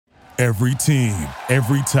Every team,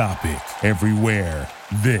 every topic, everywhere.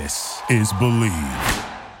 This is Believe.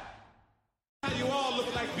 You all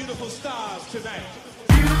look like beautiful stars tonight.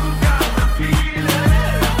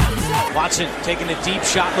 Watson taking a deep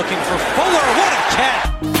shot, looking for Fuller. What a catch!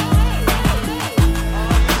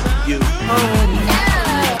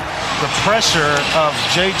 The pressure of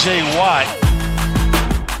J.J. Watt.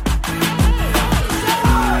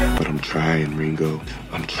 But I'm trying, Ringo.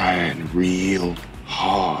 I'm trying real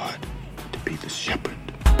hard to be the shepherd.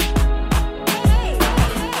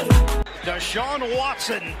 Deshaun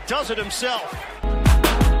Watson does it himself.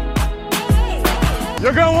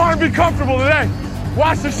 You're going to want to be comfortable today.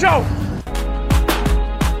 Watch the show.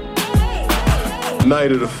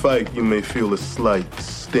 Night of the fight, you may feel a slight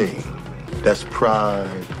sting. That's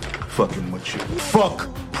pride fucking with you. Fuck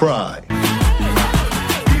pride.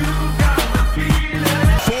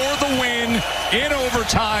 For the win in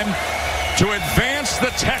overtime to advance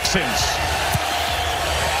the Texans.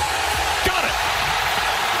 Got it.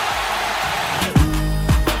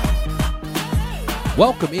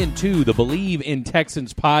 Welcome into the Believe in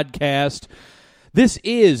Texans podcast. This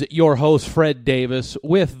is your host, Fred Davis,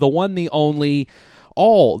 with the one, the only.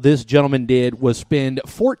 All this gentleman did was spend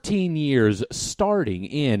 14 years starting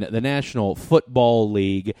in the National Football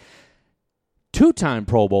League. Two-time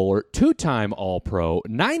Pro Bowler, two-time All-Pro,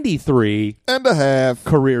 93 and a half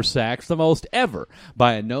career sacks, the most ever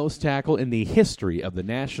by a nose tackle in the history of the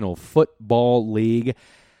National Football League.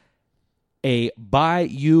 A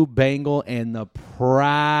Bayou Bengal and the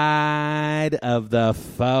pride of the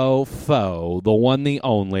faux, the one, the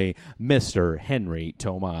only, Mr. Henry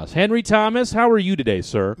Thomas. Henry Thomas, how are you today,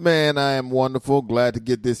 sir? Man, I am wonderful. Glad to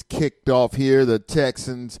get this kicked off here, the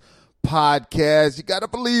Texans podcast. You got to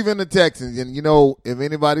believe in the Texans. And, you know, if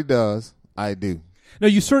anybody does, I do. No,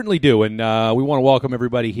 you certainly do, and we want to welcome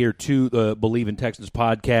everybody here to the Believe in Texans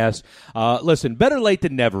podcast. Listen, better late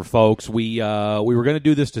than never, folks. We were going to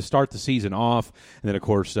do this to start the season off, and then, of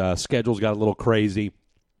course, schedules got a little crazy.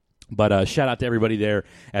 But shout out to everybody there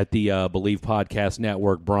at the Believe Podcast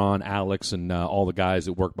Network, Braun, Alex, and all the guys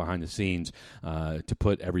that work behind the scenes to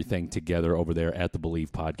put everything together over there at the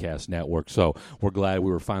Believe Podcast Network. So we're glad we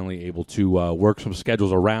were finally able to work some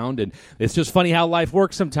schedules around. And it's just funny how life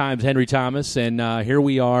works sometimes, Henry Thomas. And here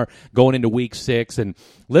we are going into Week 6. And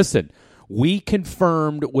listen, we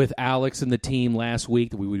confirmed with Alex and the team last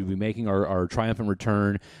week that we would be making our triumphant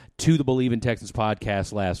return to the Believe in Texans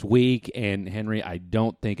podcast last week. And, Henry, I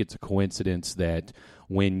don't think it's a coincidence that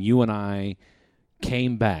when you and I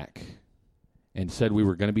came back and said we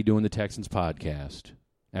were going to be doing the Texans podcast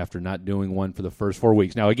after not doing one for the first 4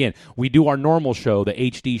 weeks. Now, again, we do our normal show, the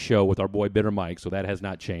HD show with our boy Bitter Mike, so that has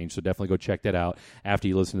not changed. So definitely go check that out. After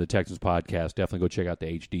you listen to the Texans podcast, definitely go check out the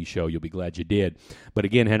HD show. You'll be glad you did. But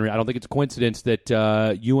again, Henry, I don't think it's a coincidence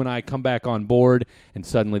that you and I come back on board and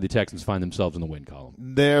suddenly the Texans find themselves in the win column.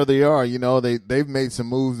 There they are. You know, they've made some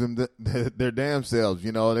moves in their damn selves.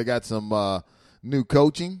 You know, they got some new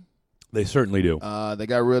coaching. They certainly do. They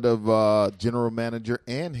got rid of general manager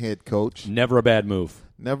and head coach. Never a bad move.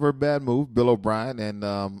 Never a bad move, Bill O'Brien, and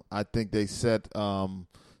I think they set some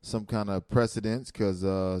kind of precedence because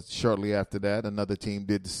shortly after that, another team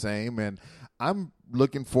did the same. And I'm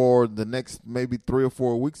looking for the next maybe 3 or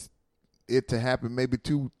 4 weeks it to happen maybe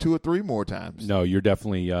two or three more times. No, you're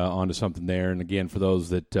definitely onto something there. And again, for those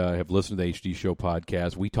that have listened to the HD Show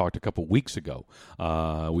podcast, we talked a couple weeks ago.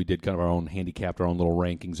 We did kind of our own handicapped, our own little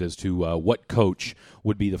rankings as to what coach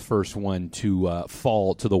would be the first one to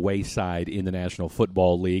fall to the wayside in the National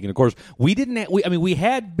Football League. And of course, we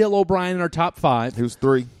had Bill O'Brien in our top 5. He was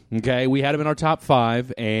 3. Okay, we had him in our top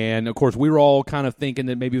 5, and of course, we were all kind of thinking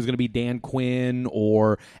that maybe it was going to be Dan Quinn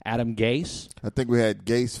or Adam Gase. I think we had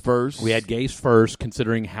Gase first. We had Gase first,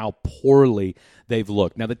 considering how poorly they've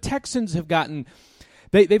looked. Now, the Texans have gotten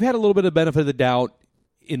they've had a little bit of benefit of the doubt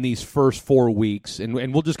in these first 4 weeks,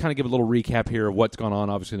 and we'll just kind of give a little recap here of what's gone on,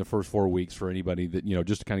 obviously, in the first 4 weeks for anybody that, you know,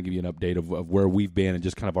 just to kind of give you an update of where we've been and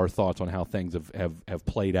just kind of our thoughts on how things have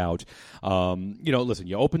played out. You know, listen,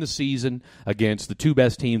 you open the season against the 2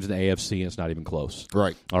 best teams in the AFC, and it's not even close.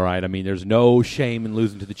 Right. All right. I mean, there's no shame in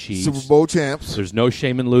losing to the Chiefs. Super Bowl champs. There's no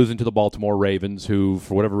shame in losing to the Baltimore Ravens, who,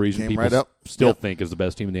 for whatever reason, Came people right up. still Yep. think is the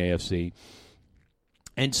best team in the AFC.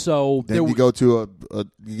 And so then you go to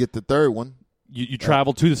you get the third one. You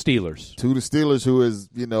travel to the Steelers. To the Steelers, who is,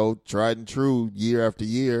 you know, tried and true year after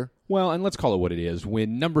year. Well, and let's call it what it is.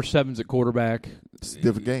 When number 7's at quarterback, it's a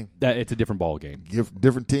different game. It's a different ball game.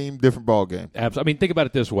 Different team, different ball game. Absolutely. I mean, think about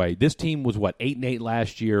it this way. This team was, 8-8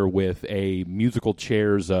 last year with a musical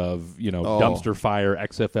chairs of, dumpster fire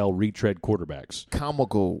XFL retread quarterbacks.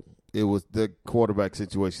 Comical it was the quarterback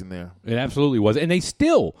situation there. It absolutely was. And they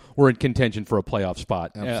still were in contention for a playoff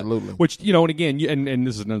spot. Absolutely. Which, and again, and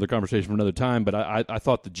this is another conversation for another time, but I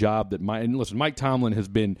thought the job that Mike Tomlin has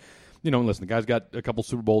been, the guy's got a couple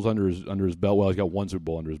Super Bowls under his belt. Well, he's got one Super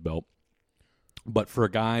Bowl under his belt. But for a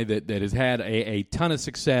guy that has had a ton of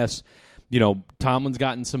success, Tomlin's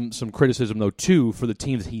gotten some criticism, though, too, for the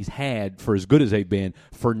teams he's had, for as good as they've been,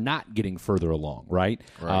 for not getting further along, right?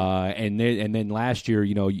 And then last year,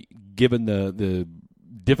 given the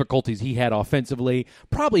difficulties he had offensively,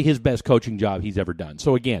 probably his best coaching job he's ever done.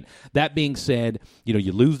 So, again, that being said,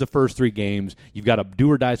 you lose the first 3 games. You've got a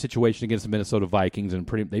do-or-die situation against the Minnesota Vikings, and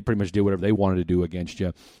they pretty much did whatever they wanted to do against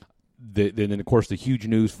you. Then, of course, the huge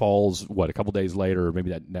news falls, a couple days later, or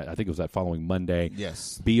maybe I think it was that following Monday.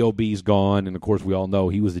 Yes. B.O.B.'s gone, and, of course, we all know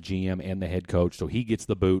he was the GM and the head coach, so he gets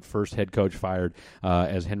the boot. First head coach fired,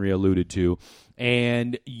 as Henry alluded to.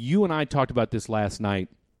 And you and I talked about this last night,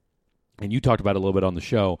 and you talked about it a little bit on the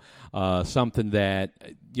show, something that,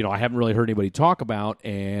 I haven't really heard anybody talk about,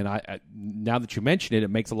 and I now that you mention it, it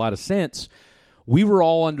makes a lot of sense. We were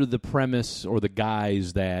all under the premise or the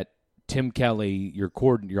guise that Tim Kelly, your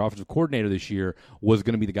offensive coordinator this year, was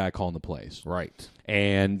going to be the guy calling the plays. Right.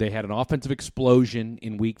 And they had an offensive explosion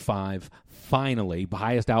in Week 5, finally.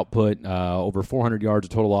 Highest output, over 400 yards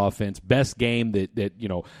of total offense. Best game that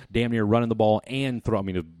damn near running the ball and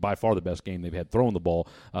by far the best game they've had throwing the ball.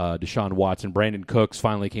 Deshaun Watson. Brandon Cooks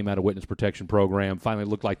finally came out of witness protection program. Finally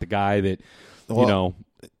looked like the guy that,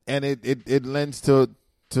 And it lends to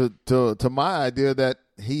my idea that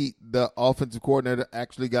the offensive coordinator,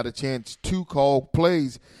 actually got a chance to call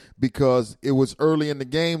plays, because it was early in the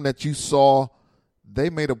game that you saw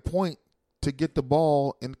they made a point to get the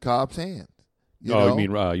ball in Cobb's hand. You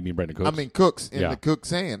mean Brandon Cooks? I mean Cooks in the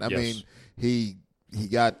Cooks' hand. I mean he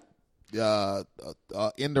got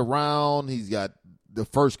end around. He's got the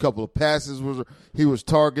first couple of passes he was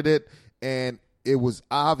targeted, and it was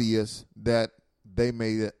obvious that they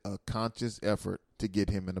made a conscious effort to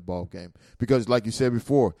get him in the ball game, because, like you said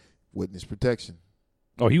before, witness protection.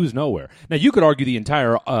 Oh, he was nowhere. Now, you could argue the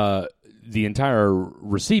entire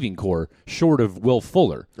receiving corps, short of Will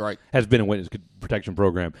Fuller, right, has been a witness protection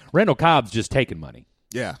program. Randall Cobb's just taking money.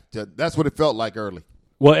 Yeah, that's what it felt like early.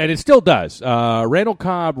 Well, and it still does. Randall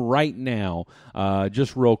Cobb right now,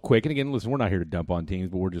 just real quick, and again, listen, we're not here to dump on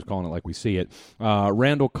teams, but we're just calling it like we see it.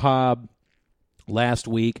 Randall Cobb last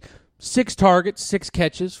week, 6 targets, 6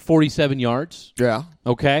 catches, 47 yards. Yeah.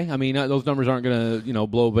 Okay. I mean, those numbers aren't going to,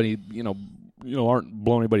 blow any, aren't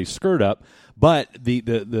blowing anybody's skirt up. But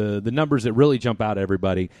the numbers that really jump out at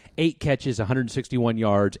everybody: 8 catches, 161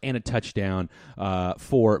 yards, and a touchdown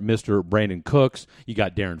for Mr. Brandon Cooks. You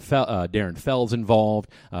got Darren Fells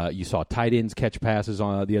involved. You saw tight ends catch passes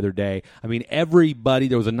on the other day. I mean, everybody.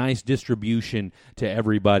 There was a nice distribution to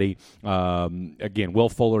everybody. Again, Will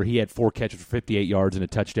Fuller, he had 4 catches for 58 yards and a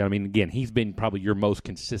touchdown. I mean, again, he's been probably your most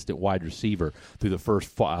consistent wide receiver through the first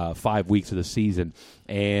 5 weeks of the season.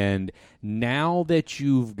 And now that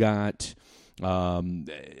you've got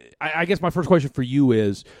I guess my first question for you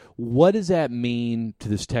is, what does that mean to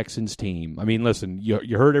this Texans team? I mean, listen,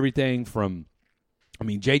 you heard everything from,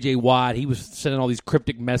 J.J. Watt, he was sending all these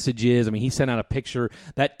cryptic messages. I mean, he sent out a picture.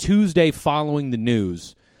 That Tuesday following the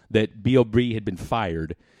news that B.O.B. had been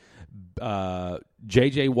fired,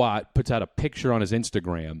 J.J. Watt puts out a picture on his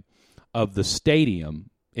Instagram of the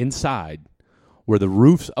stadium inside where the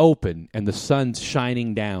roof's open and the sun's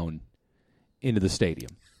shining down into the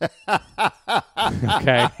stadium.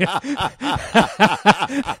 Okay.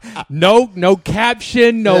 No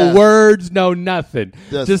caption, no words, no nothing.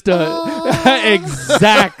 Just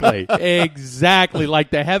exactly like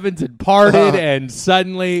the heavens had parted and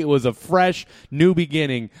suddenly it was a fresh new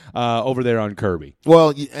beginning over there on Kirby.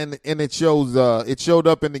 Well, and it shows. It showed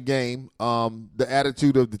up in the game. The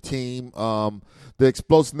attitude of the team. The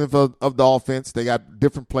explosiveness of the offense. They got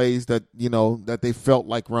different plays that that they felt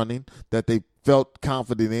like running, that they felt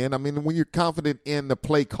confident in. I mean, when you're confident in the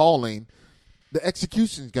play calling, the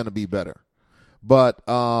execution is going to be better. But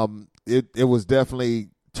it was definitely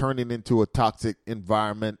turning into a toxic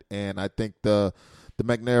environment, and I think the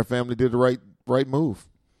McNair family did the right move.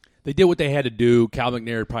 They did what they had to do. Cal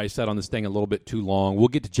McNair probably sat on this thing a little bit too long. We'll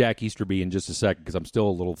get to Jack Easterby in just a second because I'm still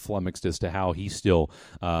a little flummoxed as to how he's still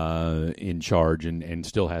in charge and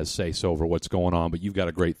still has say-so over what's going on. But you've got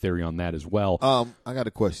a great theory on that as well. I got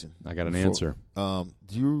a question. I got an answer. Do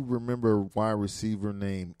you remember wide receiver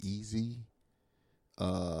named Easy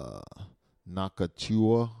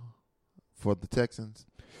Nakachua for the Texans?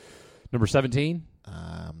 Number 17?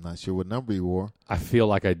 I'm not sure what number he wore. I feel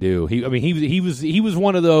like I do. He was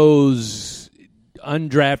one of those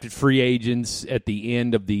undrafted free agents at the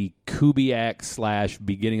end of the Kubiak /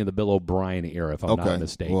 beginning of the Bill O'Brien era, if I'm not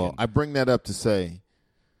mistaken. Well, I bring that up to say,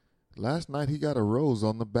 last night he got a rose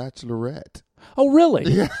on The Bachelorette. Oh,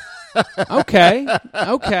 really? Yeah. Okay.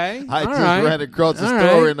 I ran across the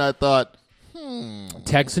story and I thought,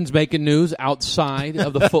 Texans making news outside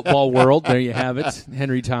of the football world. There you have it.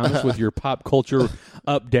 Henry Thomas with your pop culture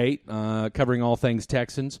update, covering all things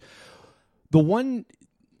Texans. The one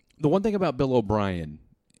thing about Bill O'Brien,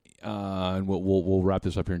 and we'll wrap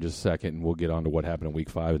this up here in just a second, and we'll get on to what happened in Week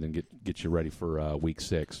 5 and then get you ready for Week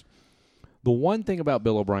 6. The one thing about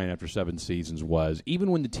Bill O'Brien after 7 seasons was, even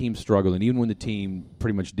when the team struggled and even when the team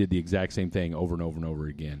pretty much did the exact same thing over and over and over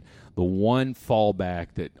again, the one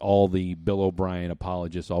fallback that all the Bill O'Brien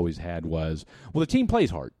apologists always had was, well, the team plays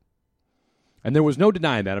hard. And there was no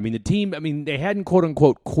denying that. I mean, they hadn't,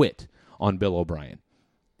 quote-unquote, quit on Bill O'Brien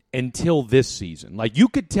until this season. Like, you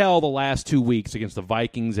could tell the last 2 weeks against the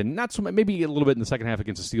Vikings, and not so maybe a little bit in the second half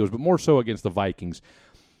against the Steelers, but more so against the Vikings.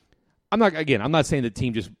 I'm not saying the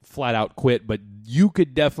team just flat out quit, but you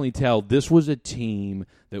could definitely tell this was a team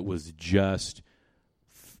that was just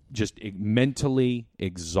mentally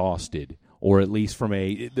exhausted, or at least from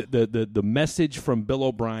the message from Bill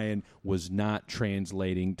O'Brien was not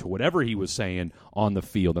translating to whatever he was saying on the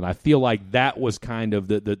field. And I feel like that was kind of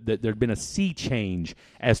there'd been a sea change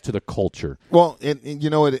as to the culture. Well, and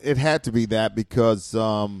it had to be that because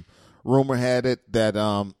rumor had it that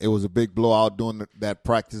it was a big blowout during that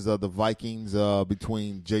practice of the Vikings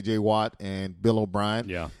between J.J. Watt and Bill O'Brien.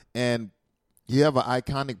 Yeah. And you have an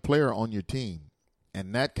iconic player on your team,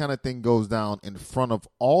 and that kind of thing goes down in front of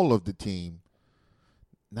all of the team.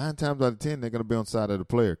 9 times out of 10, they're going to be on the side of the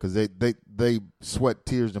player because they sweat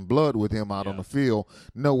tears and blood with him out on the field,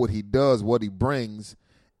 know what he does, what he brings,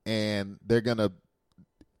 and they're going to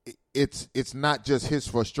it's not just his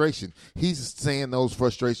frustration. He's saying those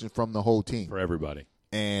frustrations from the whole team. For everybody.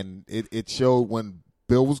 And it showed when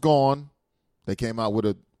Bill was gone, they came out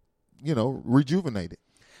with rejuvenated.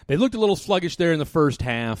 They looked a little sluggish there in the first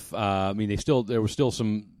half. There were still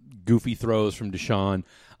some goofy throws from Deshaun.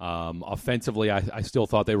 Offensively, I still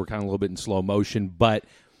thought they were kind of a little bit in slow motion, but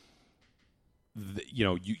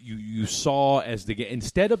you saw as the game,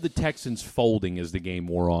 instead of the Texans folding as the game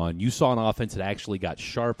wore on, you saw an offense that actually got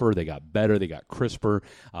sharper. They got better. They got crisper.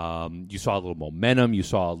 You saw a little momentum. You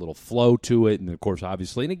saw a little flow to it, and of course,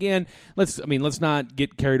 obviously, and again, let's not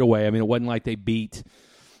get carried away. I mean, it wasn't like they beat.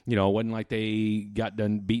 It wasn't like they got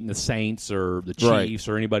done beating the Saints or the Chiefs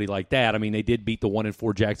or anybody like that. I mean, they did beat the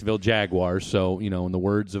 1-4 Jacksonville Jaguars. So, in the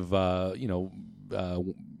words of,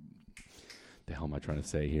 the hell am I trying to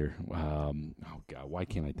say here? Oh, God, why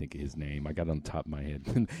can't I think of his name? I got it on the top of my head.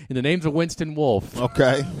 In the names of Winston Wolfe.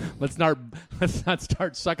 Okay. Let's not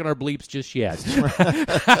start sucking our bleeps just yet.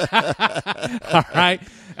 All right?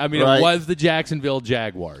 I mean, It was the Jacksonville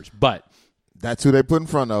Jaguars, but that's who they put in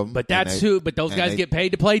front of them. But but those guys get paid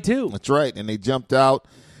to play too. That's right. And they jumped out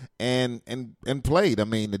and played. I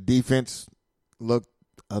mean, the defense looked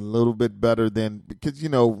a little bit better than because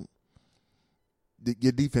your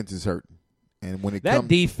defense is hurting. And when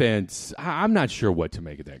defense, I'm not sure what to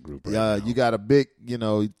make of that group. Now. You got a big,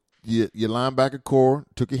 your linebacker core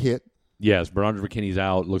took a hit. Yes, Bernard McKinney's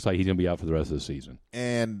out. Looks like he's going to be out for the rest of the season.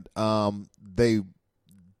 And they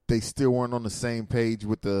still weren't on the same page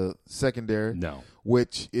with the secondary. No,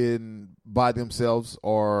 which by themselves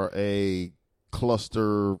are a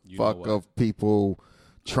cluster of people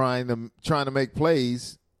trying to make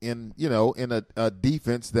plays in a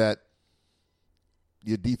defense that.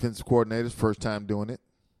 Your defensive coordinator's first time doing it.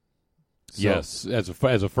 So, yes, as a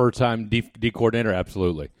first-time D coordinator,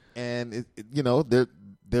 absolutely. And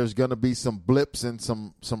there's going to be some blips and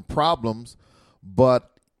some problems,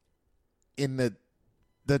 but in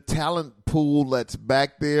the talent pool that's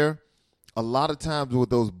back there, a lot of times with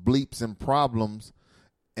those bleeps and problems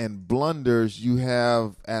and blunders, you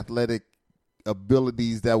have athletic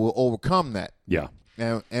abilities that will overcome that. Yeah,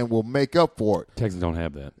 and will make up for it. Texans don't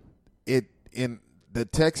have that. In the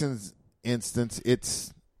Texans' instance,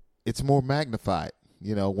 it's more magnified.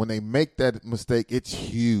 When they make that mistake, it's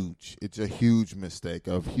huge. It's a huge mistake,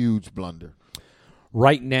 a huge blunder.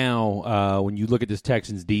 Right now, when you look at this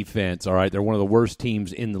Texans defense, all right, they're one of the worst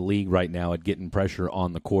teams in the league right now at getting pressure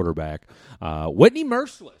on the quarterback. Whitney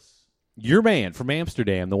Mercilus, your man from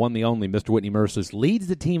Amsterdam, the one, the only, Mr. Whitney Mercilus, leads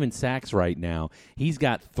the team in sacks right now. He's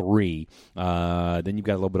got 3. Then you've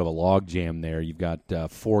got a little bit of a log jam there. You've got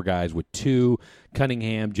 4 guys with 2,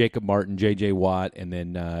 Cunningham, Jacob Martin, J.J. Watt, and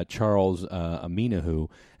then Charles Aminahu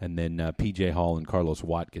and then P.J. Hall and Carlos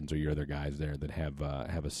Watkins are your other guys there that have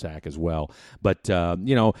a sack as well. But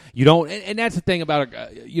you don't, and that's the thing about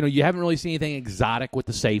you haven't really seen anything exotic with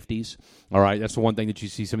the safeties. All right, that's the one thing that you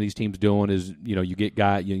see some of these teams doing is you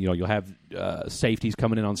get you'll have safeties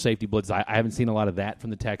coming in on safety blitz. I haven't seen a lot of that from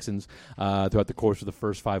the Texans throughout the course of the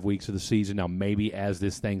first 5 weeks of the season. Now maybe as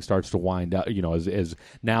this thing starts to wind up, as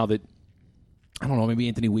now that I don't know, maybe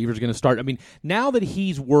Anthony Weaver's going to start. I mean, now that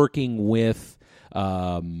he's working with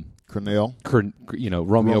Cornell,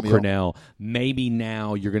 Romeo Cornell, maybe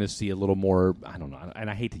now you're going to see a little more, I don't know, and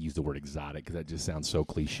I hate to use the word exotic because that just sounds so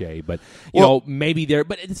cliche, but, maybe there,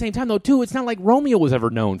 but at the same time, though, too, it's not like Romeo was ever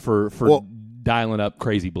known for dialing up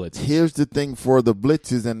crazy blitzes. Here's the thing for the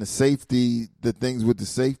blitzes and the safety, the things with the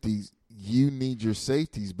safeties, you need your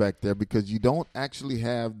safeties back there because you don't actually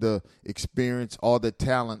have the experience or the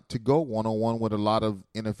talent to go one-on-one with a lot of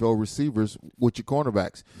NFL receivers with your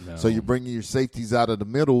cornerbacks. No. So you're bringing your safeties out of the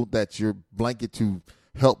middle, that's your blanket to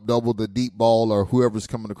help double the deep ball or whoever's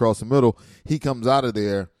coming across the middle. He comes out of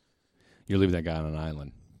there. You're leaving that guy on an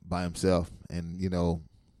island. By himself. And,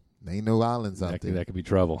 there ain't no islands out there. That could be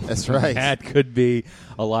trouble. That's right. That could be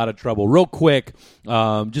a lot of trouble. Real quick,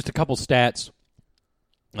 just a couple stats.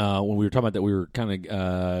 When we were talking about that, we were kind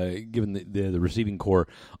of giving the receiving corps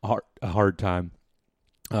a hard time.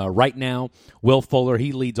 Right now, Will Fuller,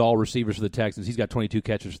 he leads all receivers for the Texans. He's got 22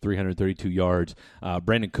 catches for 332 yards.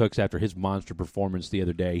 Brandon Cooks, after his monster performance the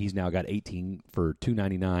other day, he's now got 18 for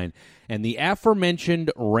 299. And the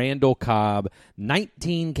aforementioned Randall Cobb,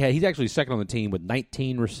 19 he's actually second on the team with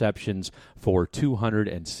 19 receptions for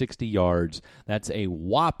 260 yards. That's a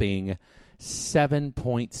whopping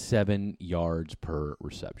 7.7 yards per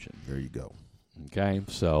reception. There you go. Okay,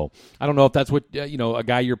 so I don't know if that's what, a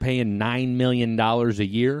guy you're paying $9 million a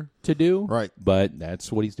year to do. Right. But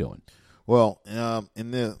that's what he's doing. Well, in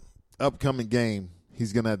the upcoming game,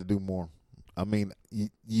 he's going to have to do more. I mean,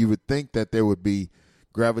 you would think that they would be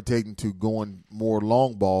gravitating to going more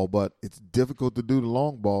long ball, but it's difficult to do the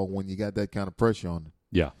long ball when you got that kind of pressure on it.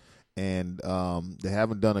 Yeah. And they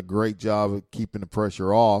haven't done a great job of keeping the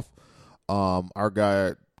pressure off. Our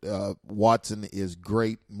guy Watson is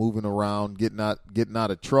great moving around, getting out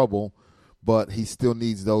of trouble, but he still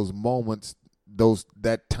needs those moments,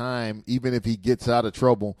 that time, even if he gets out of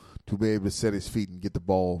trouble, to be able to set his feet and get the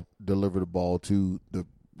ball, deliver the ball to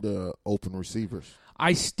the open receivers.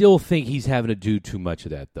 I still think he's having to do too much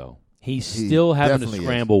of that, though. He's still having to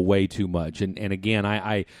scramble way too much. And again,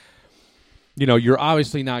 I you're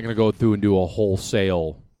obviously not going to go through and do a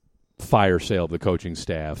wholesale fire sale of the coaching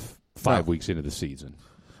staff 5 weeks into the season.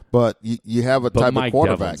 But you have a type Mike of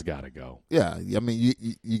quarterback. Devlin's got to go. Yeah, I mean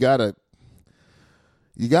you got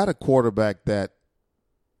a quarterback that,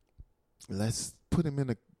 let's put him in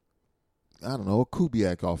a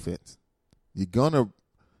Kubiak offense. You're gonna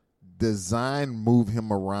move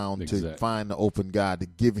him around to find the open guy, to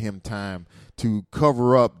give him time to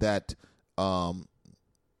cover up that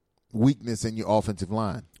weakness in your offensive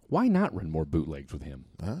line. Why not run more bootlegs with him?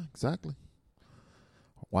 Exactly.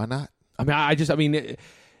 Why not? I mean,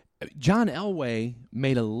 John Elway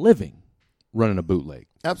made a living running a bootleg.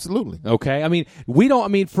 Absolutely. Okay. I mean,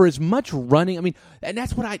 for as much running, and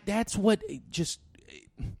that's what that's one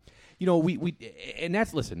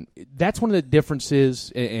of the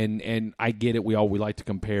differences, and I get it. We like to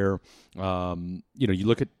compare. You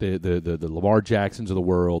look at the Lamar Jacksons of the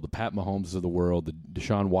world, the Pat Mahomes of the world, the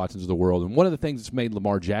Deshaun Watsons of the world, and one of the things that's made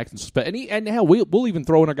Lamar Jackson and hell, we'll even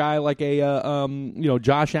throw in a guy like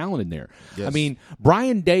Josh Allen in there. Yes. I mean,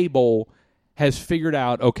 Brian Daboll has figured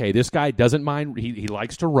out, okay, this guy doesn't mind. He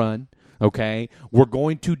likes to run. Okay, we're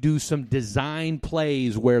going to do some design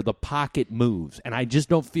plays where the pocket moves, and I just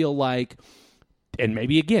don't feel like, and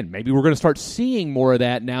maybe we're going to start seeing more of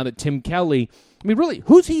that now that Tim Kelly. I mean, really,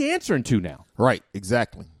 who's he answering to now? Right,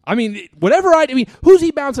 exactly. I mean, who's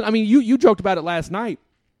he bouncing? I mean, you joked about it last night.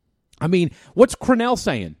 I mean, what's Cornell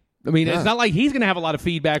saying? I mean, It's not like he's going to have a lot of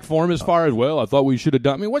feedback for him as far as, I thought we should have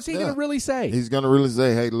done. I mean, what's he going to really say? He's going to really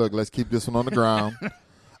say, hey, look, let's keep this one on the ground.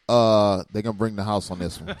 They're going to bring the house on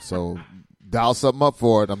this one. So dial something up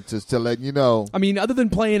for it. I'm just letting you know. I mean, other than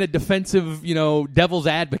playing a defensive, devil's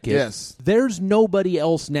advocate, yes, there's nobody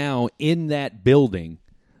else now in that building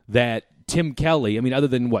that Tim Kelly, other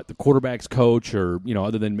than the quarterback's coach or,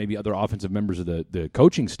 other than maybe other offensive members of the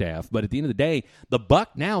coaching staff. But at the end of the day, the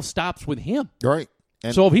buck now stops with him. Right.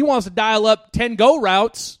 And so if he wants to dial up 10 go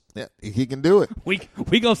routes, yeah, he can do it. We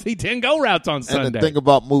going to see 10 go routes on Sunday. And the thing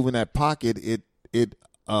about moving that pocket, it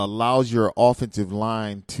allows your offensive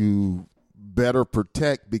line to better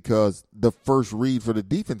protect because the first read for the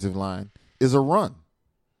defensive line is a run.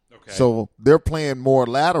 Okay. So they're playing more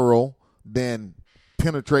lateral than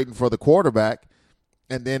penetrating for the quarterback,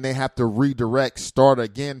 and then they have to redirect, start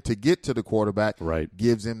again to get to the quarterback. Right.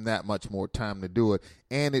 Gives him that much more time to do it,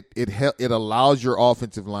 and it allows your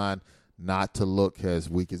offensive line not to look as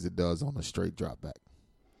weak as it does on a straight drop back.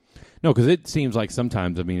 No, because it seems like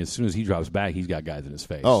sometimes, I mean, as soon as he drops back, he's got guys in his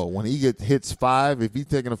face. Oh, when he hits 5, if he's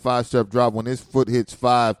taking a 5-step drop, when his foot hits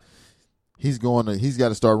 5, he's got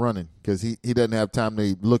to start running because he doesn't have time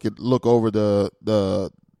to look over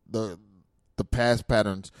the pass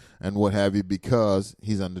patterns and what have you because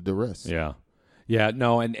he's under duress. Yeah. Yeah,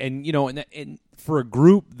 no, and you know, and for a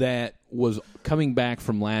group that was coming back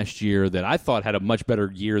from last year that I thought had a much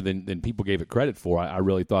better year than people gave it credit for, I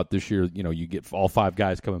really thought this year, you know, you get all 5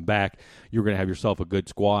 guys coming back, you're going to have yourself a good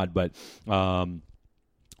squad, but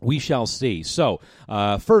we shall see. So,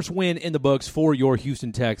 first win in the books for your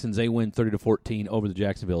Houston Texans. They win 30-14 over the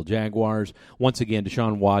Jacksonville Jaguars. Once again,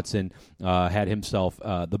 Deshaun Watson had himself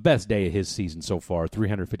the best day of his season so far,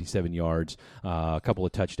 357 yards, a couple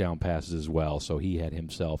of touchdown passes as well. So he had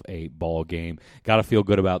himself a ball game. Got to feel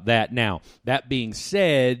good about that. Now, that being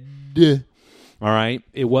said, all right,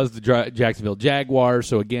 it was the Jacksonville Jaguars,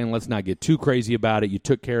 so again, let's not get too crazy about it. You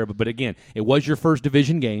took care of it, but again, it was your first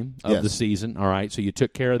division game of the season, all right, so you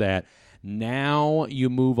took care of that. Now you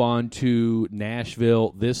move on to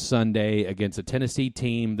Nashville this Sunday against a Tennessee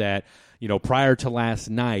team that, you know, prior to last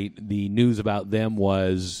night, the news about them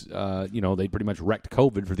was, you know, they pretty much wrecked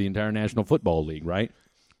COVID for the entire National Football League, right?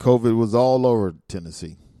 COVID was all over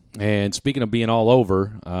Tennessee. And speaking of being all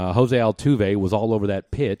over, Jose Altuve was all over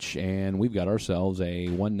that pitch, and we've got ourselves a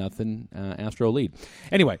 1-0 Astro lead.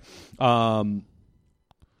 Anyway,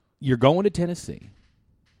 you're going to Tennessee,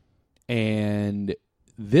 and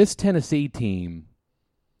this Tennessee team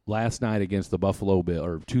last night against the Buffalo Bills,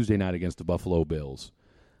 or Tuesday night against the Buffalo Bills,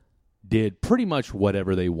 did pretty much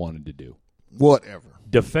whatever they wanted to do. Whatever.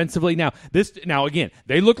 Defensively. Now, again,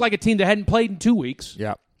 they looked like a team that hadn't played in 2 weeks.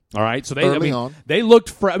 Yeah. All right, so they they looked they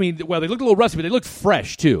looked a little rusty, but they looked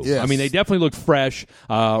fresh too. Yes. I mean, they definitely looked fresh.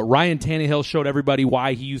 Ryan Tannehill showed everybody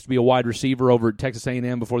why he used to be a wide receiver over at Texas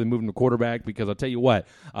A&M before they moved him to quarterback. Because I'll tell you what,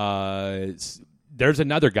 there's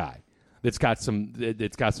another guy that's got some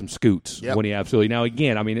scoots when he absolutely. Now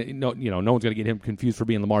again, I mean, no one's going to get him confused for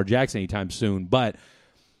being Lamar Jackson anytime soon, but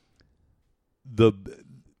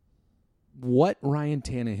what Ryan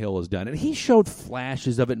Tannehill has done, and he showed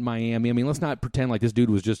flashes of it in Miami. I mean, let's not pretend like this dude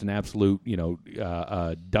was just an absolute,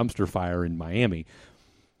 dumpster fire in Miami.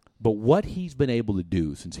 But what he's been able to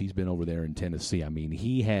do since he's been over there in Tennessee, I mean,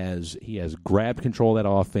 he has grabbed control of that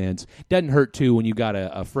offense. Doesn't hurt too when you got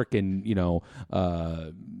a frickin',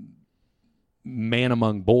 man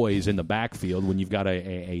among boys in the backfield when you've got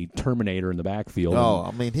a Terminator in the backfield. Oh,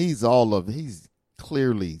 I mean, he's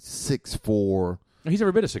clearly 6'4". He's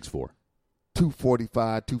every bit of 6'4".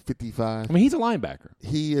 245, 255. I mean, he's a linebacker.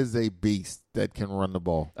 He is a beast that can run the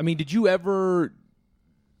ball. I mean, did you ever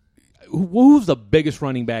 – who's the biggest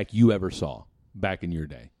running back you ever saw back in your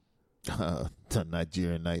day? The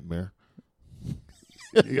Nigerian Nightmare.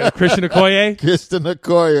 Christian Okoye? Christian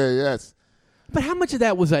Okoye, yes. But how much of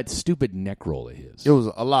that was that stupid neck roll of his? It was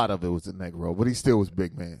a lot of it was a neck roll, but he still was a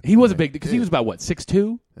big man. He was a big because he was about what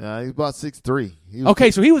 6'2"? Yeah, he was about 6'3".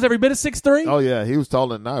 Okay, so he was every bit of 6'3". Oh yeah, he was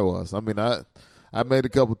taller than I was. I mean, I made a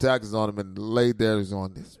couple tackles on him and laid there. He was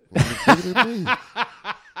on this. Bigger than me.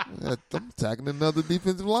 I'm attacking another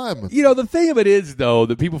defensive lineman. You know, the thing of it is, though,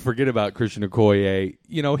 that people forget about Christian Okoye.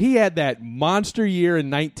 You know, he had that monster year in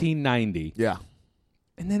 1990. Yeah.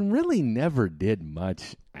 And then really never did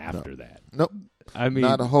much after that. Nope. I mean,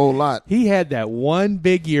 not a whole lot. He had that one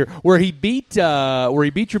big year where he beat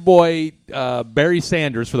your boy Barry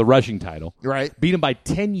Sanders for the rushing title. Right. Beat him by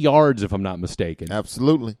 10 yards, if I'm not mistaken.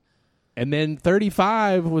 Absolutely. And then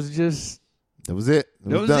 35 was just... That was it.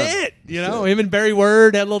 That was it. You know, him and Barry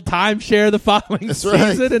Word had a little timeshare the following season,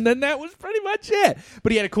 right. And then that was pretty much it.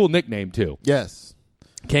 But he had a cool nickname, too. Yes.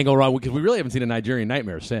 Can't go wrong, because we really haven't seen a Nigerian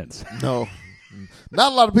Nightmare since. No.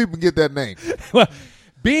 Not a lot of people get that name. Well,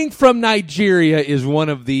 being from Nigeria is one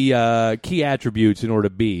of the key attributes in order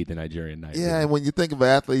to be the Nigerian Nightmare. Yeah, and when you think of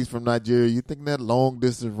athletes from Nigeria, you think that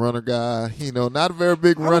long-distance runner guy, not a very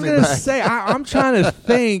big running back. I was going to say, I'm trying to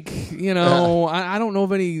think, I don't know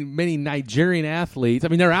of many Nigerian athletes. I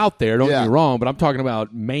mean, they're out there, don't get me wrong, but I'm talking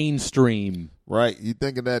about mainstream. Right. You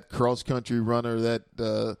think of that cross-country runner,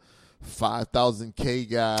 that 5,000K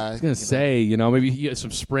guy. I was going to say, maybe he has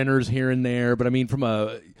some sprinters here and there, but I mean, from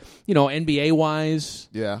a, NBA-wise.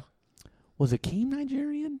 Yeah. Was Akeem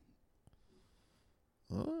Nigerian?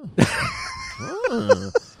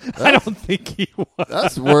 I don't think he was.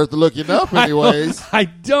 That's worth looking up anyways. I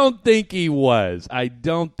don't think he was.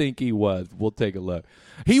 We'll take a look.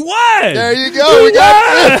 He was. There you go. We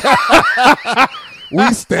got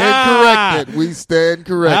We stand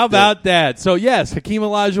corrected. How about that? So, yes, Hakeem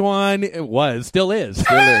Olajuwon still is.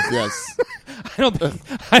 Yes.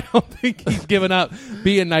 I don't think he's given up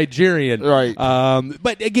being Nigerian. Right.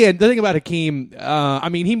 But again, the thing about Hakeem, I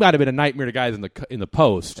mean, he might have been a nightmare to guys in the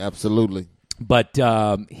post. Absolutely. But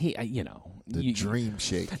he, The dream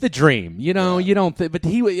shake. The dream, you don't. But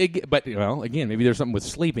again, maybe there's something with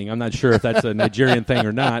sleeping. I'm not sure if that's a Nigerian thing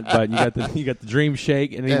or not. But you got the dream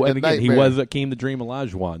shake, and again, he was Hakeem the Dream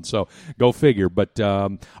Olajuwon. So go figure. But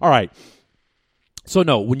all right. So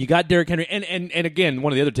no, when you got Derrick Henry, and again,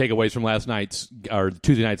 one of the other takeaways from last night's or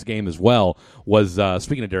Tuesday night's game as well was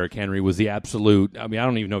speaking of Derrick Henry was the absolute. I mean, I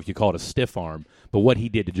don't even know if you call it a stiff arm, but what he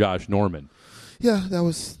did to Josh Norman. Yeah, that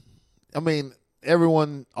was. I mean,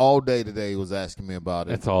 everyone all day today was asking me about it.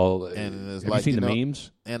 That's all. And it's have like, you seen the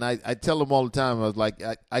memes? And I tell them all the time. I was like,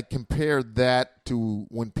 I compare that to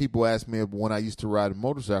when people ask me when I used to ride a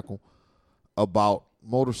motorcycle about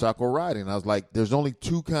motorcycle riding. I was like, there's only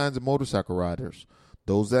two kinds of motorcycle riders: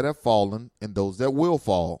 those that have fallen and those that will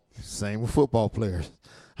fall. Same with football players.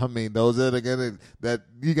 I mean, those that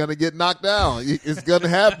you're gonna get knocked down. It's gonna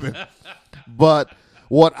happen. But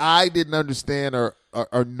what I didn't understand or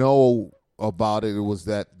know about it was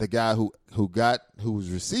that the guy who was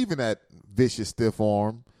receiving that vicious stiff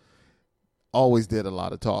arm always did a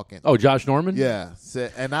lot of talking. Oh, Josh Norman? Yeah.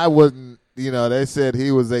 And I wasn't, they said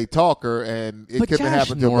he was a talker and it couldn't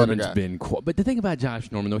happen to a better guy. But the thing about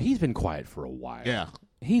Josh Norman, though, he's been quiet for a while. Yeah.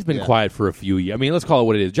 He's been quiet for a few years. I mean, let's call it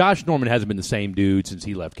what it is. Josh Norman hasn't been the same dude since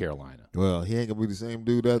he left Carolina. Well, he ain't going to be the same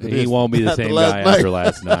dude after this. He won't be the same guy night. after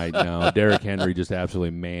last night. No, Derrick Henry just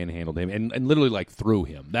absolutely manhandled him and literally threw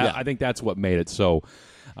him. I think that's what made it so.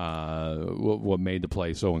 What made the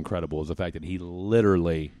play so incredible is the fact that he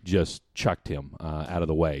literally just chucked him out of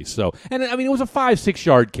the way. So, and I mean, it was a 5-6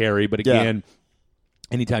 yard carry, but again. Yeah.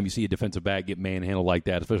 Anytime you see a defensive back get manhandled like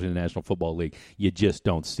that, especially in the National Football League, you just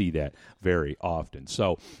don't see that very often.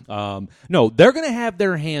 So, no, they're going to have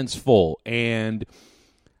their hands full. And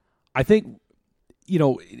I think,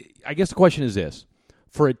 I guess the question is this.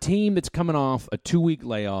 For a team that's coming off a 2-week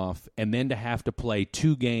layoff and then to have to play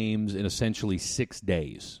 2 games in essentially 6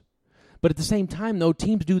 days. But at the same time, though,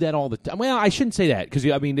 teams do that all the time. Well, I shouldn't say that because,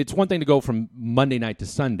 I mean, it's one thing to go from Monday night to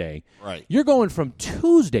Sunday. Right. You're going from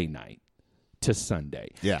Tuesday night to Sunday.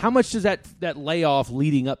 Yeah. How much does that layoff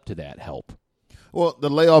leading up to that help? Well, the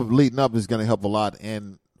layoff leading up is going to help a lot.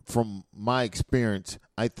 And from my experience,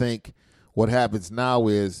 I think what happens now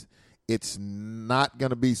is it's not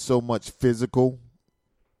going to be so much physical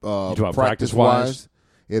practice-wise.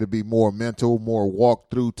 It'll be more mental, more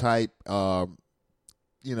walk-through type,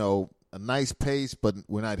 a nice pace, but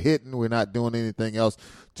we're not hitting, we're not doing anything else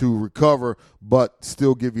to recover, but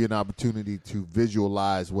still give you an opportunity to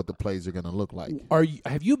visualize what the plays are going to look like.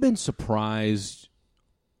 Have you been surprised?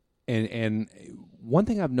 And one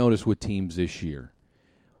thing I've noticed with teams this year,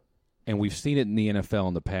 and we've seen it in the NFL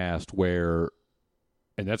in the past, where,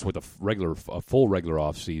 and that's with a full regular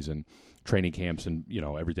off season, training camps, and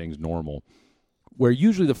everything's normal, where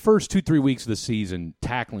usually the first 2-3 weeks of the season,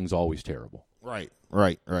 tackling's always terrible. Right.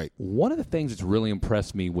 One of the things that's really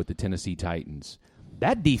impressed me with the Tennessee Titans,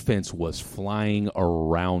 that defense was flying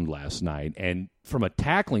around last night. And from a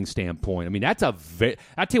tackling standpoint, I mean, I tell you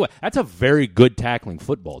what, that's a very good tackling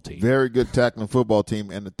football team. Very good tackling football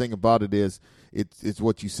team. And the thing about it is, it's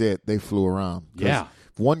what you said, they flew around. Yeah.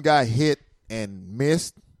 If one guy hit and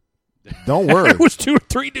missed, don't worry. There was 2 or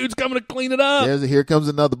 3 dudes coming to clean it up. Here comes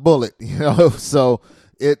another bullet. So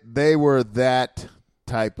they were that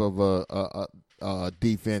type of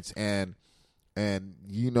defense, and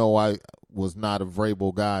I was not a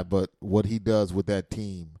Vrabel guy, but what he does with that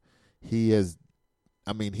team, he's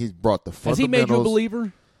brought the fundamentals. Has he made you a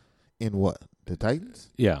believer? In what? The Titans?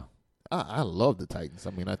 Yeah. I love the Titans. I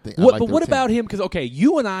mean, I think. But what about him? Because, okay,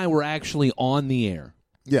 you and I were actually on the air.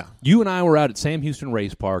 Yeah. You and I were out at Sam Houston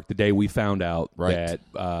Race Park the day we found out right.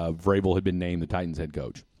 that Vrabel had been named the Titans head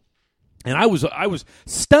coach. And I was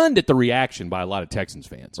stunned at the reaction by a lot of Texans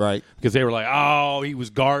fans. Right. Because they were like, oh, he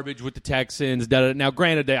was garbage with the Texans. Now,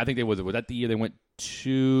 granted, I think was that the year they went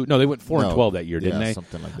 4-12 that year, didn't they?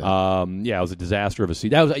 Something like that. It was a disaster of a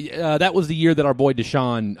season. That was the year that our boy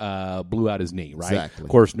Deshaun blew out his knee, right? Exactly. Of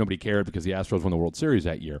course, nobody cared because the Astros won the World Series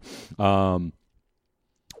that year.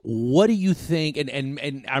 What do you think?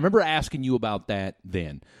 And I remember asking you about that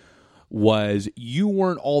then. Was you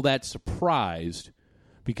weren't all that surprised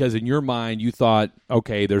because in your mind you thought,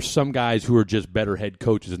 okay, there's some guys who are just better head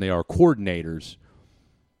coaches than they are coordinators.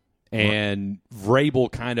 And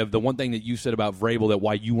Vrabel the one thing that you said about Vrabel that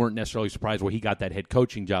why you weren't necessarily surprised where he got that head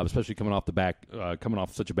coaching job, especially coming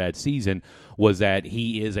off such a bad season, was that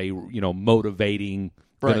he is a motivating,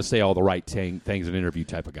 going to say all the right things in an interview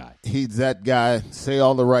type of guy. He's that guy, say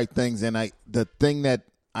all the right things. And the thing that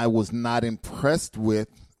I was not impressed with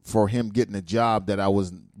for him getting a job that I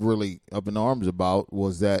was really up in arms about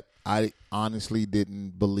was that I honestly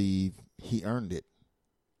didn't believe he earned it.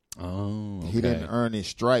 Oh, okay. He didn't earn his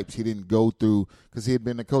stripes. He didn't go through because he had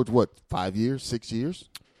been a coach, 5 years, 6 years?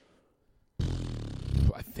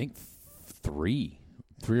 I think 3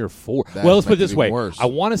 or 4. That Well, let's put it this makes it way. even worse. I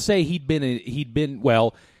want to say I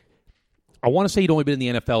want to say he'd only been in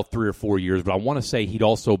the NFL 3 or 4 years, but I want to say he'd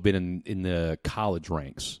also been in the college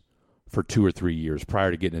ranks for 2 or 3 years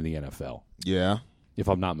prior to getting in the NFL. Yeah. If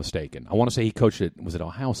I'm not mistaken. I want to say he coached was it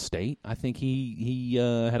Ohio State? I think he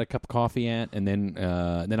had a cup of coffee at, and then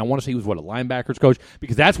I want to say he was a linebackers coach,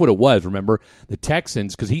 because that's what it was. Remember, the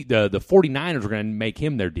Texans, because the 49ers were going to make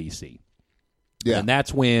him their DC. Yeah. And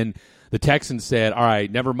that's when the Texans said, all right,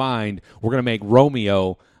 never mind, we're going to make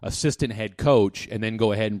Romeo assistant head coach and then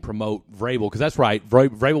go ahead and promote Vrabel, because that's right,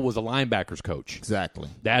 Vrabel was a linebackers coach. Exactly.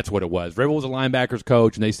 That's what it was. Vrabel was a linebackers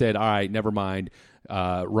coach, and they said, all right, never mind,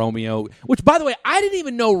 Romeo, which, by the way, I didn't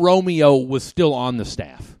even know Romeo was still on the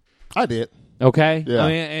staff. I did. Okay? Yeah. I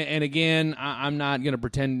mean, and again, I'm not going to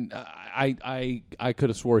pretend. I could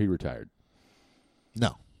have swore he retired.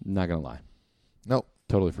 No. Not going to lie. Nope.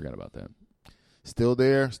 Totally forgot about that. Still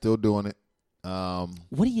there, still doing it. What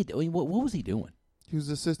are you doing? What was he doing? He was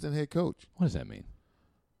assistant head coach. What does that mean?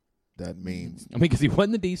 That means because he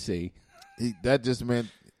wasn't the DC. That just meant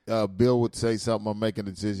Bill would say something or make a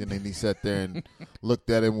decision, and he sat there and looked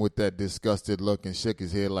at him with that disgusted look and shook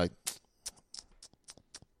his head like,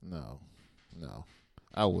 no,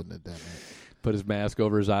 I wouldn't have done that. Put his mask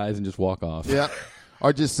over his eyes and just walk off. Yeah.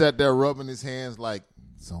 Or just sat there rubbing his hands like,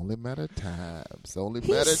 it's only a matter of time. It's only a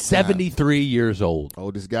matter of time. He's 73 years old.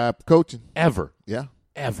 Oldest guy coaching. Ever. Yeah.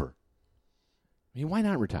 Ever. I mean, why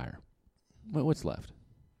not retire? What's left?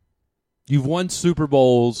 You've won Super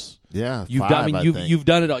Bowls. Yeah, you've you've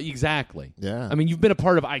done it all. Exactly. Yeah. I mean, you've been a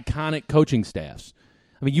part of iconic coaching staffs.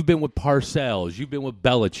 I mean, you've been with Parcells. You've been with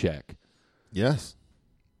Belichick. Yes.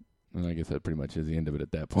 And I guess that pretty much is the end of it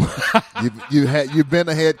at that point. You've been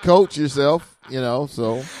a head coach yourself,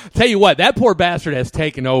 so. Tell you what, that poor bastard has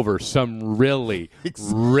taken over some really,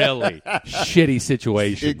 really shitty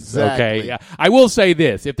situations. Exactly. Okay, yeah. I will say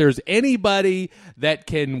this: if there's anybody that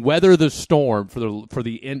can weather the storm for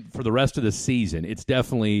the rest of the season, it's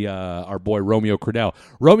definitely our boy Romeo Crennel.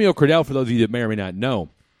 Romeo Crennel, for those of you that may or may not know,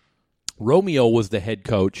 Romeo was the head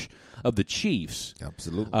coach of the Chiefs.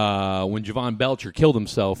 Absolutely. When Javon Belcher killed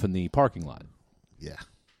himself in the parking lot. Yeah.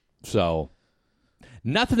 So,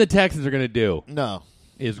 nothing the Texans are going to do. No.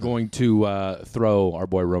 Is going to throw our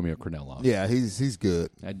boy Romeo Crennel off. Yeah, he's good.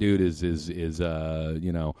 That dude is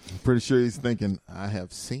I'm pretty sure he's thinking, I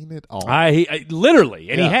have seen it all. I literally,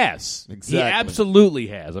 and yeah, he has. Exactly. He absolutely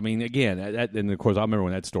has. I mean, again, and of course, I remember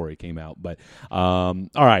when that story came out. But all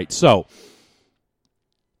right, so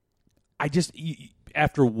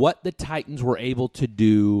after what the Titans were able to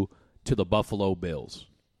do to the Buffalo Bills.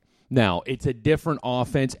 Now, it's a different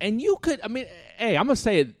offense, and you could, I'm going to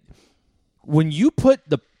say it, when you put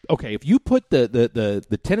if you put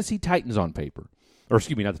the Tennessee Titans on paper, or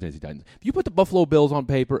excuse me, not the Tennessee Titans, if you put the Buffalo Bills on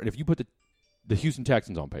paper, and if you put the Houston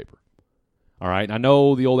Texans on paper, all right, and I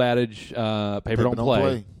know the old adage, paper don't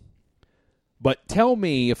play, but tell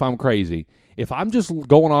me if I'm crazy, if I'm just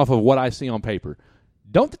going off of what I see on paper,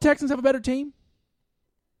 don't the Texans have a better team?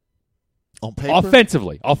 On paper?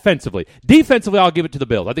 Offensively. Defensively, I'll give it to the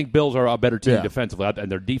Bills. I think Bills are a better team defensively,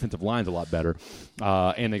 and their defensive line's a lot better.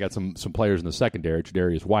 And they got some players in the secondary,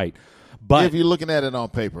 Tre'Davious White. But if you're looking at it on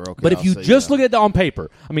paper, okay. But if you just look at it on paper,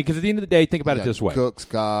 I mean, because at the end of the day, think about it this way: Cooks,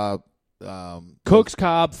 Cobb,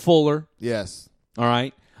 Fuller. Yes. All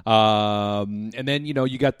right. And then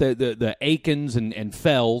you got the Akins and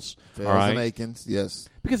Fells. Fells all right? and Akins, yes.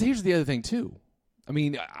 Because here's the other thing too. I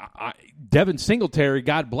mean, Devin Singletary,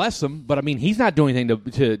 God bless him, but I mean, he's not doing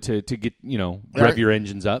anything to get rev your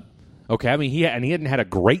engines up. Okay, I mean, he hadn't had a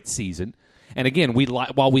great season. And again,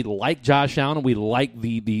 while we like Josh Allen, we like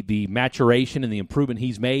the maturation and the improvement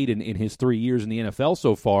he's made in his 3 years in the NFL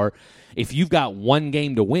so far. If you've got one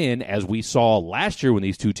game to win, as we saw last year when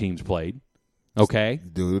these two teams played, okay,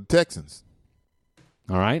 do the Texans.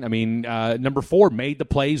 All right. I mean, number 4 made the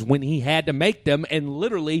plays when he had to make them, and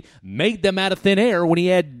literally made them out of thin air when he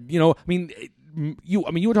had, you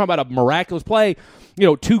were talking about a miraculous play. You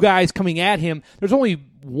know, 2 guys coming at him. There's only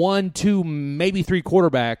 1, 2, maybe 3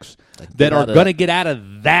 quarterbacks that are going to get out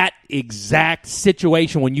of that exact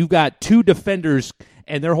situation when you've got 2 defenders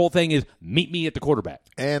and their whole thing is meet me at the quarterback.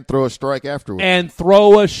 And throw a strike afterwards. And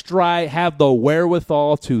throw a strike, have the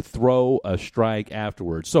wherewithal to throw a strike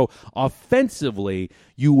afterwards. So offensively,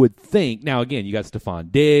 you would think, now again, you got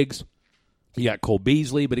Stephon Diggs, you got Cole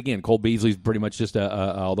Beasley, but again, Cole Beasley's pretty much just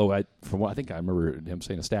although I think I remember him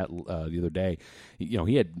saying a stat the other day, you know,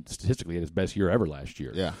 he had statistically had his best year ever last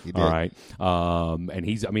year. Yeah, he did. All right. And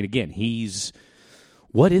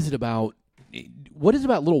what is it about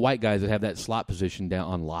little white guys that have that slot position down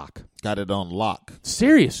on lock? Got it on lock.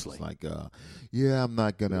 Seriously. It's like, yeah, I'm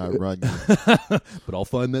not going to outrun you. But I'll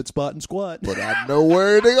find that spot and squat. But I know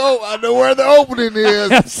where to go. I know where the opening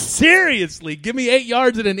is. Seriously. Give me 8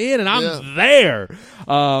 yards and an in, and I'm there.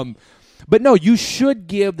 But no, you should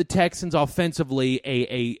give the Texans offensively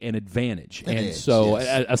an advantage,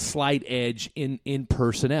 a slight edge in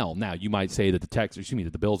personnel. Now, you might say that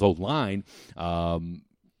the Bills' O-line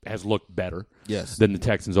has looked better than the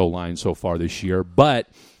Texans' O-line so far this year, but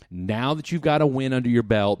now that you've got a win under your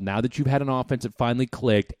belt, now that you've had an offense that finally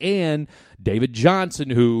clicked, and David Johnson,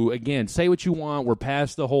 who, again, say what you want, we're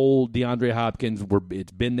past the whole DeAndre Hopkins.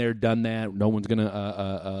 It's been there, done that. No one's going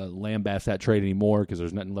to lambaste that trade anymore because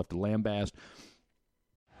there's nothing left to lambaste.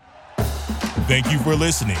 Thank you for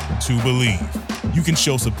listening to Believe. You can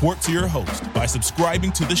show support to your host by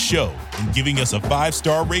subscribing to the show and giving us a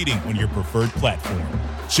 5-star rating on your preferred platform.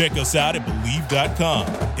 Check us out at Believe.com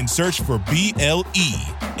and search for BLEAV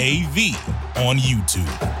on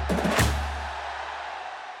YouTube.